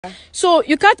So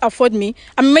you can't afford me.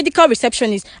 I'm a medical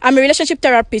receptionist. I'm a relationship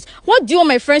therapist. What do you want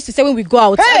my friends to say when we go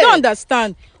out? Hey! I don't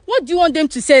understand. What do you want them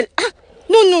to say?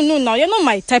 No. You're not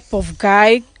my type of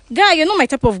guy. You're not my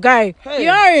type of guy. Hey.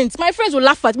 You aren't. My friends will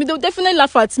laugh at me. They'll definitely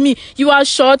laugh at me. You are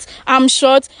short, I'm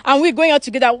short, and we're going out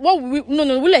together. What we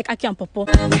we like Aki and Popo.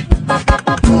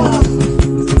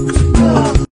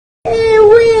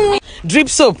 Drip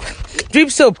soap. Drip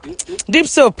soap. Drip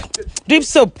soap. Drip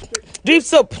soap. Drip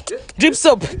soap. Drip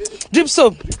soap. Drip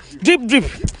soap. Drip drip.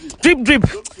 Drip drip.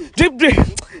 Drip drip.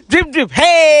 Drip drip.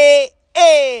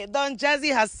 Hey, Don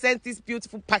Jazzy has sent this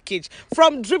beautiful package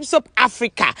from Drip Soap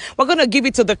Africa. We're going to give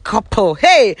it to the couple.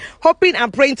 Hey, hoping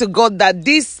and praying to God that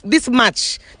this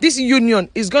match, this union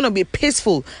is going to be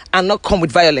peaceful and not come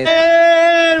with violence.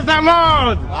 Hey,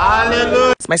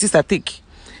 hallelujah. My sister, Thick.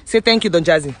 Say thank you, Don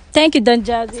Jazzy. Thank you, Don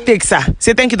Jazzy. Thick, sir.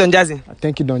 Say thank you, Don Jazzy.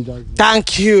 Thank you, Don Jazzy.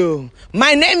 Thank you.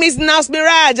 My name is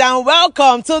Moraj and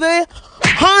welcome to the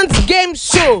Hunt Game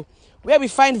Show where we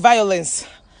find violence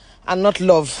and not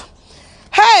love.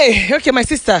 Hey, okay, my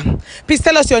sister. Please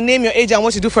tell us your name, your age, and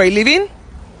what you do for a living.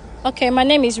 Okay, my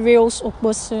name is Reels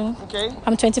Okbosu. Okay.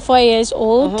 I'm 24 years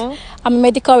old. I'm a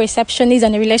medical receptionist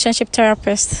and a relationship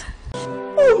therapist.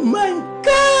 Oh my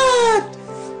God!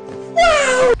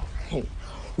 Wow! Hey,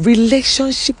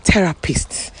 relationship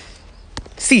therapist.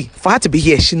 See, for her to be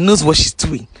here, she knows what she's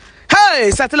doing.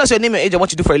 Hey, sir, tell us your name, your age, and what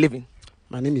you do for a living.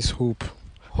 My name is Hope.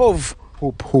 Hope.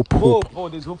 Hope. Oh,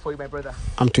 there's hope for you, my brother.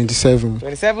 I'm 27.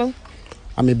 27?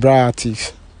 I'm a brow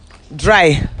artist.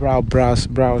 Dry. Brows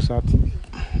artist.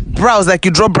 Brows, like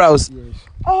you draw brows? Yes.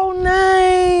 Oh,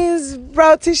 nice.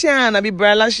 Browtician. I be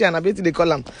browlician. I be to the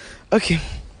column. Okay.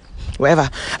 Whatever.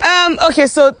 Okay,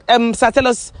 so, sir, tell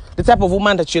us the type of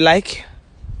woman that you like.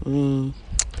 I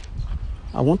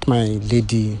want my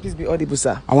lady. Please be audible,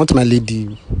 sir. I want my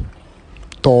lady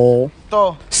tall,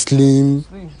 slim,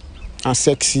 and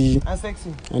sexy.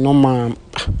 And no man,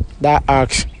 that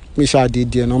ask me shall did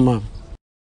there, no man.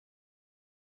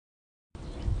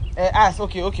 Ask,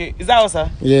 okay. Is that all,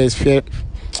 sir? Yes, fair.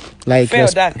 Like fair or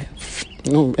dark?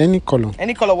 No, any color.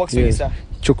 Any color works for you, sir.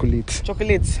 Chocolate.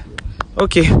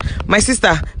 Okay. My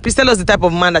sister, please tell us the type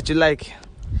of man that you like.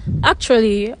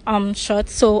 Actually, I'm short,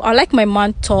 so I like my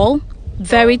man tall.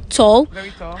 Very tall,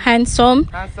 handsome,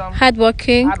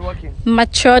 hardworking,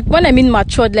 matured. When I mean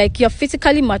matured, like you're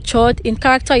physically matured, in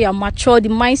character you're matured,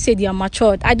 in mindset you're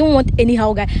matured. I don't want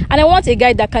anyhow guy, and I want a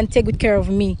guy that can take good care of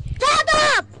me. Shut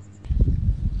up!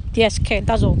 Yes, okay,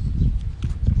 that's all.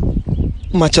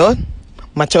 Matured.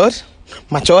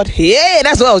 Yeah,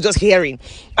 that's what I was just hearing.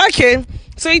 Okay,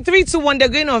 so in 3, 2, 1, they're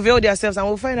going to unveil themselves, and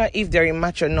we'll find out if they're in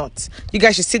match or not. You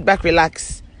guys should sit back,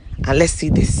 relax. And let's see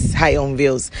this high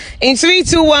unveils. In 3,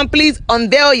 2, 1, please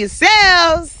unveil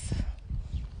yourselves.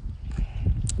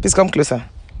 Please come closer.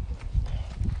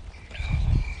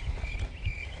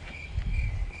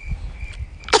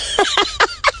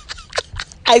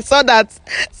 I saw that.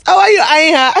 So why are you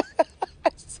eyeing her?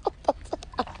 I saw that.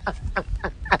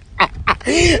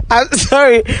 I'm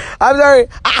sorry.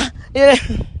 Yeah.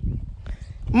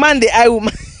 Man, the eye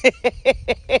woman.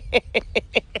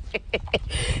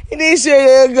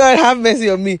 God have mercy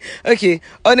on me. Okay,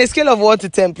 on a scale of 1 to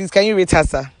 10, please, can you rate her,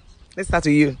 sir? Let's start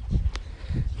with you.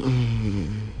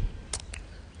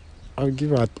 I'll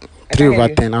give her 3 over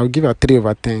 10. I'll give her 3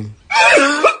 over 10.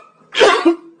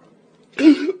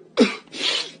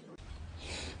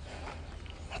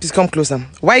 Please come closer.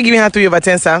 Why are you giving her 3 over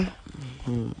 10, sir?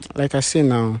 Like I say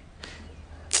now,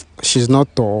 she's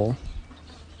not tall.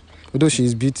 Although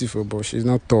she's beautiful, but she's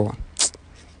not tall.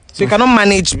 So you cannot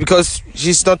manage because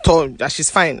she's not tall. She's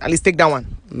fine. At least take that one.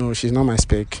 No, she's not my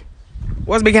spec.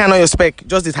 What's making her not your spec?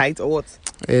 Just the height or what?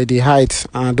 The height.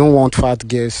 I don't want fat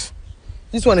girls.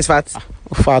 This one is fat.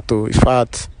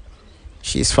 Fat.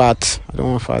 She's fat. I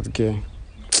don't want fat girl.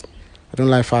 I don't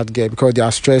like fat girl because they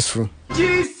are stressful.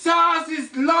 Jesus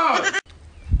is Lord.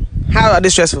 How are they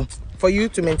stressful for you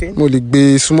to maintain?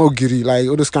 Small giri, like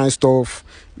all those kind of stuff.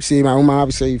 You see, my woman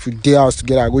have say if you day house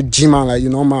together, I go gym and like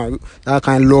man, that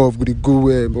kind of love would go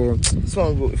well. But this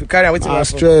one go. If you carry on with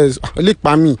stress, look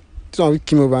by me. This one we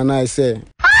came over and I say,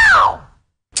 I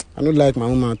don't like my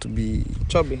woman to be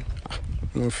chubby.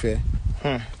 No fair.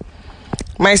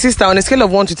 My sister, on a scale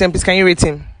of 1 to 10, please, can you rate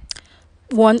him?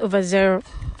 1 over 0.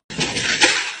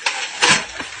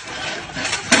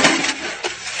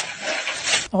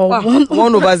 Oh, wow.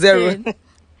 1 over 0.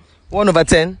 1 over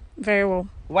 10. Very well.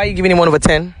 Why are you giving him 1 over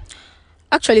 10?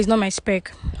 Actually, it's not my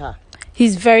spec.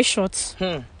 He's very short.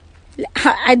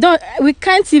 We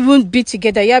can't even be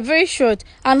together. You're very short.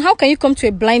 And how can you come to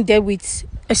a blind date with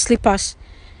a slippers?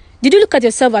 Did you look at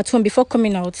yourself at home before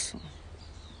coming out?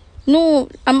 No,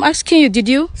 I'm asking you, did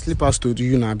you? Slippers to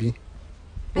you, Nabi.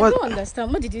 I don't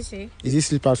understand. What did you say? Is it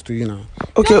slippers to you now?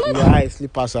 Okay. Yeah,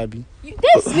 slippers, Abi.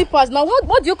 There's slippers now.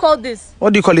 What do you call this?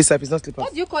 What do you call it, sir? It's not slippers.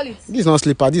 What do you call it? This is not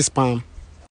slipper, this is palm.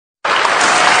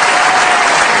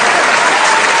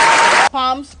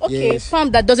 Palms? Okay, Yes.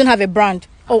 palm that doesn't have a brand.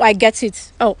 Oh, I get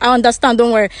it. Oh, I understand.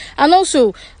 Don't worry. And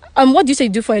also, what do you say you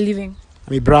do for a living?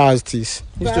 I'm a bra artist.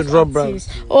 Used to drop brows.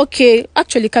 Okay,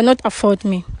 actually, cannot afford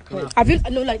me. Have you?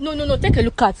 No. Take a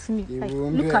look at me. Like,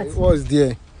 look at me. What's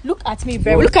there? Look at me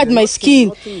very. Look at my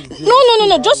skin.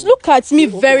 No. Just look at me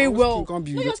very well. No,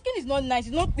 your skin is not nice.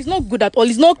 It's not good at all.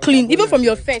 It's not clean. Even from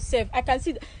your face, self, I can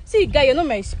see. See, guy, you're not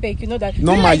my spec. You know that.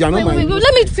 No, You my, like- you're not wait, my. wait, wait,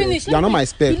 let me finish. You're not my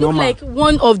spec. You No, look ma. like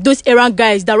one of those errand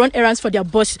guys that run errands for their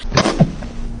boss.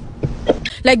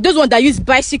 Like those ones that use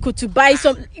bicycle to buy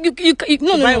some. No.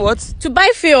 buy what? To buy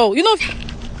fuel. You know.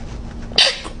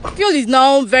 Fuel is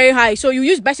now very high, so you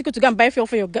use bicycle to go and buy fuel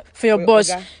for your boss.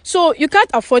 Okay. So you can't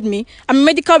afford me. I'm a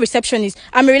medical receptionist.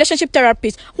 I'm a relationship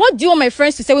therapist. What do you want my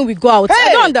friends to say when we go out? I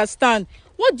don't understand.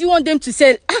 What do you want them to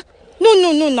say?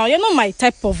 No. Now you're not my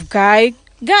type of guy.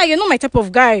 You're not my type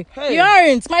of guy. Hey. You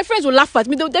aren't. My friends will laugh at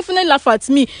me. They'll definitely laugh at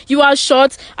me. You are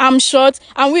short. I'm short,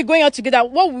 and we're going out together.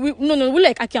 We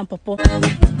like Aki and Popo.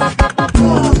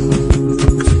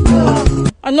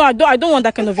 No, I don't want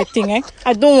that kind of a thing.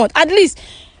 I don't want. At least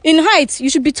in height, you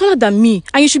should be taller than me,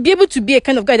 and you should be able to be a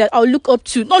kind of guy that I'll look up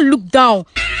to, not look down.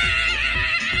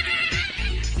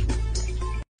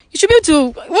 You should be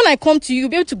able to, when I come to you, you'll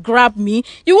be able to grab me.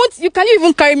 You can't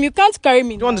even carry me. You can't carry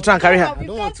me. You want to try and carry her? I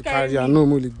don't want to carry her. No,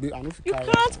 You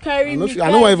can't carry me.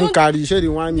 I know I even carry. You share the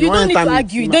one. You don't need to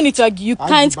argue. You don't need to argue. You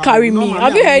can't carry me.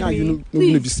 Have you heard me?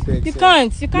 Please. You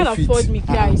can't. You can't afford me,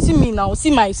 guys. See me now.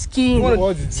 See my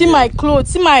skin. See my clothes.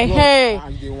 See my hair.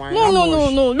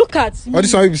 No. Look at me. All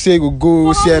this one people say go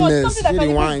CMS. Something that Share can the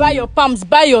even wine. buy your palms,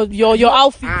 buy your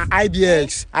outfit.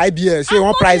 IBS. She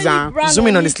want price Zoom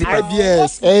in on the slipper.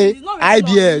 IBS.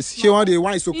 IBS. She want the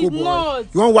wine Soko boy. not.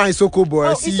 You want wine Soko boy?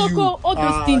 Oh, See Isoko, you. all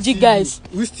those stingy guys.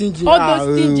 Who's stingy? All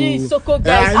those stingy Soko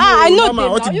guys. I know them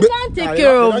now. You can't take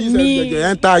care of me. They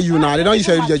enter you now. They don't use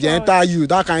they enter you.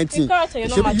 That kind of thing. Character, you're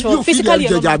not Shebi, mature. you feel Physically,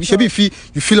 you're not them, mature.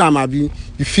 Shebi, you feel am abi.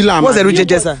 You feel am. What's the abi. root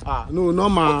sir? No,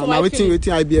 man. What Now do I waiting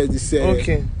IBS they say.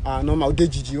 Okay. No, man.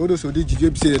 Odejiji. All those Odejiji.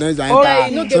 We say they don't enter. Guy,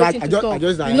 you no get So wetin I to just talk.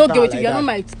 enter You no get like wetin. You're not that.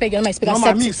 my spec. You're not my spec. No,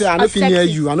 man. Me Accept say it. I no fit near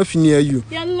you. I no fit near you.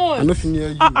 You're not. I no fit near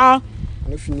you. Uh-uh. I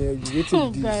no fit near you. Oh,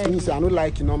 Wetin be guy. this? Me say I no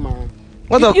like you, no man.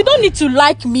 What the? You don't need to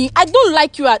like me. I don't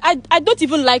like you. I don't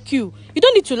even like you. You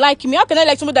don't need to like me. How can I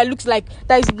like somebody that looks like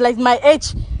that is like my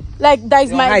age? Like that is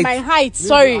Your my height. height. I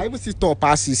Sorry. even see tall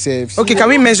pass yourself. Okay, can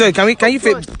we measure it? Can you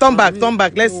turn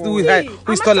back? Let's do it. See,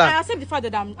 Who's I taller? accept the fact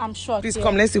that I'm short. Please yeah.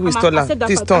 come, let's see who is I taller. accept that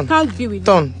Please fact. turn. I can't be with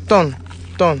you.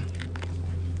 Turn.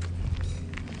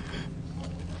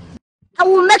 I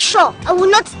will make sure I will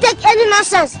not take any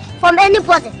nonsense from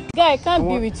anybody. Guy, I can't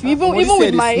be with you. Even What with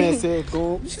said my. the smell,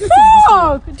 go.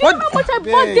 Fuck! Do you know how much I bought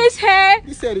Beg. this hair?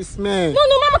 He said it smell. No,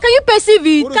 Mama, can you perceive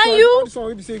it? Can you? This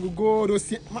one we say go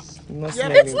those It's not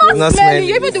smelly.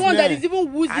 You're even the one Smell. that is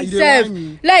even woozy Ah, you dey self. whine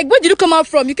me. Like, where did you come out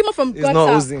from? You came out from It's gutter.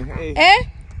 not oozing. Hey. Eh?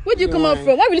 Where did you come out whine.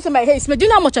 from? Why will you say my hair smell? Do you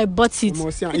know how much I bought it?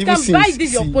 Almost, yeah. You Even can buy since-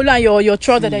 this your see. polo and your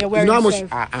trouser that you're wearing. You know how much?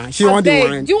 yourself. She want the Abeg,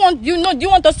 wine. do you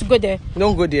want us to go there?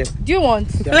 Don't go there. Do you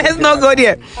want? Let's not go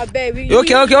there. Abeg,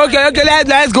 Okay.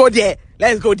 Let's go there.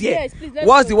 Let's go there. Yes, please, let's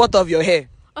What's go. the worth of your hair?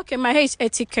 Okay, my hair is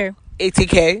 80K.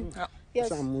 80K. Yes.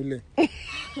 Samule.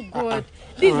 God.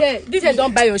 This hair,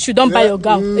 don't buy your shoe, don't buy your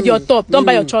gown, your top, don't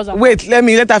buy your trouser. Wait,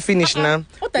 let her finish now.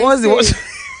 What are you What's the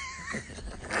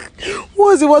saying?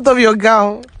 What's the worth of your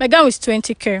gown? My gown is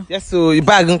 20K. Yes, so your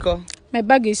bag, uncle. My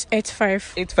bag is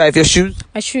 85. 85. Your shoes,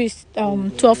 My shoe is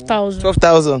 12,000.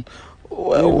 12,000.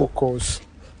 No cost.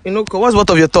 You know, what's the worth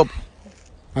of your top?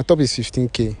 My top is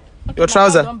 15K. Your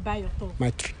trouser. Don't buy your top.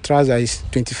 My trouser is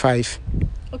 25.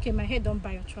 Okay, my hair don't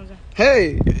buy your trouser.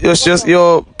 Hey,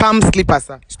 your palm slippers,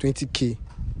 sir. It's 20K.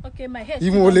 Okay, my hair.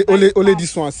 Even only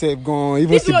this one self gone.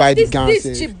 Even This still one, buy the this gown this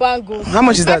self. cheap bangles. How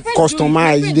much is My that? friend do it. Customized,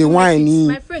 My you friend dey do whine make it. me.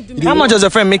 My friend do How make much it. does your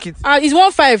friend make it? It's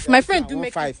 1.5. My friend do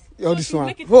make 1.5. it. All this So one.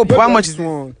 make it Hope, for how you. much is This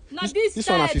one. Now this This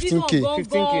one are side, this 15K. one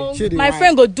 15K. Shey dey My whine.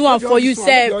 friend go do am Maybe for all you, this one,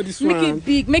 maybe all sef. this Make one. it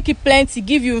big, make it plenty.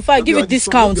 Give you, in fact, give you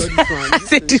discount. I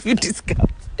said give you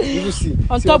discount. You see,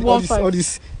 On see top all this, 1.5. all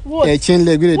this What? chain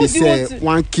leg wey dey What do you sell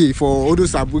want to- 1K for all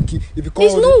those abuki. If you call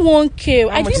It's not 1K.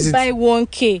 I much is didn't it? buy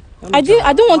 1K. I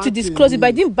don't want to 1K, disclose it, but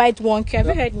I didn't buy it 1K. Have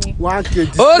you heard me? 1K.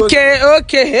 disclose-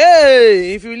 Okay.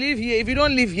 Hey, if you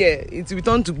don't live here, it's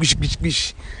returned to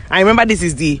bish. I remember this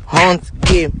is the Hunt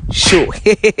Game Show.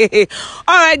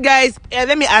 All right, guys.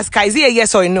 Let me ask her: is it a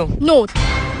yes or a no? No.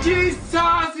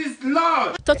 Jesus is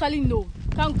Lord. Totally no.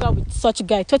 Can't go out with such a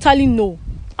guy. Totally no.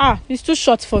 It's too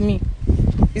short for me.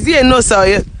 Is he a no, sir?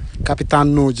 Yeah.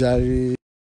 Captain no, Jerry.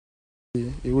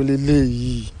 It will lay.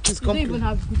 You don't even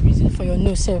have good reason for your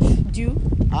no self. Do you?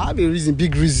 I have a reason,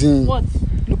 big reason. What?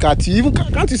 Look at you. Even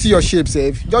can't you see your shape,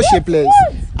 self? Just shapeless.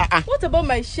 What? What about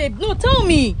my shape? No, tell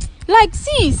me. Like,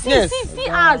 see us. See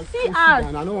us.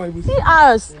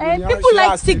 And people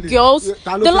like thick girls.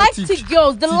 They like thick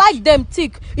girls. They like them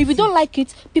thick. If you don't like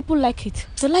it, people like it.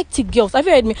 They like thick girls. Have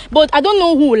you heard me? But I don't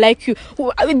know who will like you. Do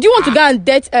you want to go and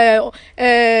date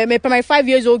my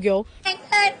 5-year-old girl?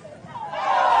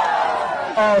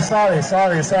 Oh, sorry.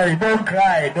 Don't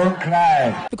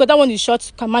cry. Because that one is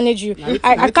short, can manage you.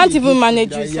 I can't even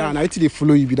manage you. Yeah, now they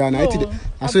follow you, that.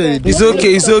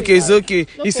 It's okay.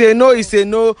 He say no.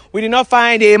 We did not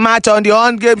find a match on the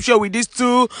on game show with these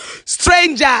two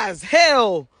strangers.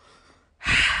 Hell,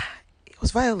 it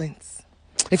was violence.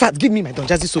 In fact, give me my Don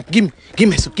Jazzy soap. Give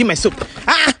my soap.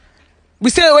 We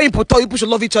say when people should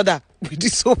love each other with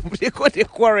this soap. They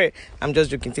quarrel. I'm just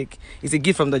joking. Take. It's a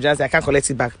gift from the Jazzy. I can't collect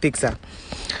it back. Take, sir.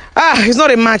 It's not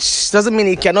a match. Doesn't mean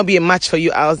it cannot be a match for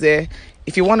you out there.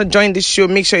 If you want to join this show,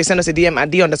 make sure you send us a DM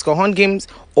at _HornGames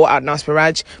or at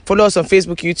Moraj. Follow us on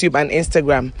Facebook, YouTube, and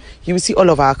Instagram. You will see all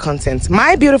of our content.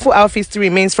 My beautiful outfit still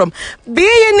remains from Be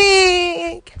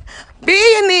Unique.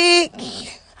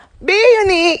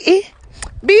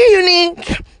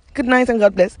 Good night and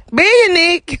God bless. Be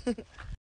unique.